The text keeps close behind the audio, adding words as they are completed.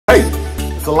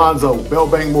It's Alonzo, Bell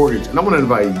Bank Mortgage, and I want to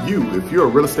invite you, if you're a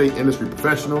real estate industry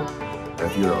professional,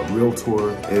 if you're a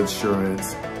realtor,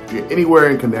 insurance, if you're anywhere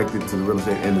and connected to the real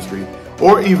estate industry,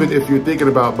 or even if you're thinking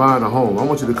about buying a home, I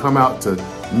want you to come out to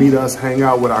meet us, hang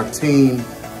out with our team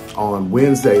on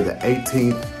Wednesday, the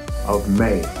 18th of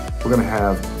May. We're gonna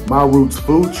have My Roots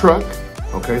food truck,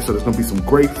 okay? So there's gonna be some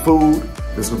great food,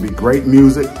 there's gonna be great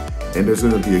music, and there's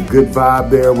gonna be a good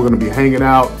vibe there. We're gonna be hanging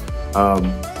out.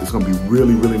 It's gonna be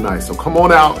really, really nice. So come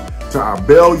on out to our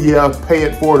Bell Pay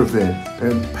It Forward event.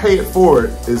 And Pay It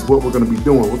Forward is what we're gonna be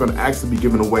doing. We're gonna actually be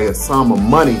giving away a sum of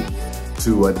money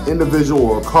to an individual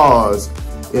or a cause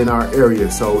in our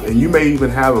area. So, and you may even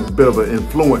have a bit of an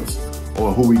influence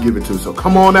on who we give it to. So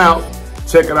come on out,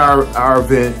 check out our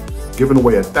event, giving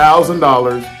away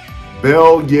 $1,000,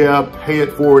 Bell Pay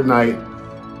It Forward night,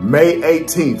 May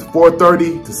 18th,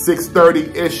 4:30 to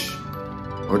 6:30-ish,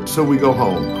 until we go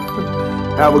home.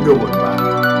 Have a good one. Bye.